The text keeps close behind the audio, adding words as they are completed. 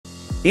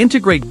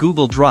Integrate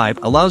Google Drive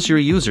allows your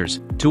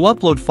users to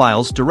upload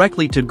files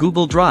directly to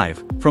Google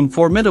Drive from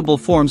Formidable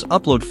Forms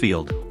upload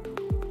field.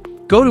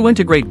 Go to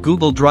Integrate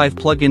Google Drive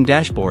plugin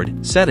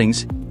dashboard,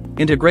 Settings,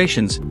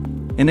 Integrations,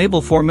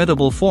 enable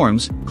Formidable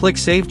Forms, click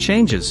Save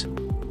Changes.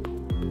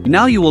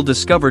 Now you will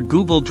discover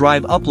Google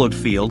Drive upload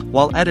field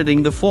while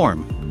editing the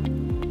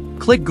form.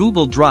 Click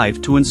Google Drive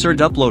to insert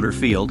uploader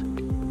field,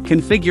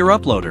 configure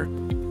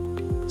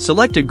uploader.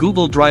 Select a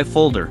Google Drive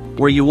folder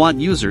where you want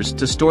users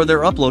to store their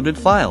uploaded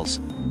files.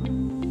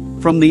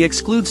 From the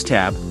Excludes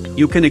tab,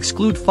 you can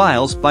exclude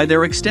files by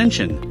their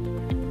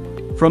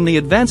extension. From the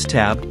Advanced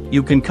tab,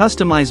 you can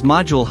customize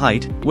module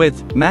height,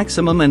 width,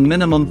 maximum and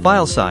minimum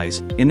file size,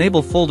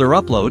 enable folder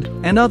upload,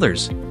 and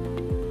others.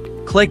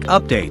 Click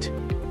Update.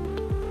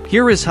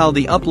 Here is how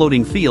the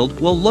uploading field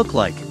will look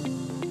like.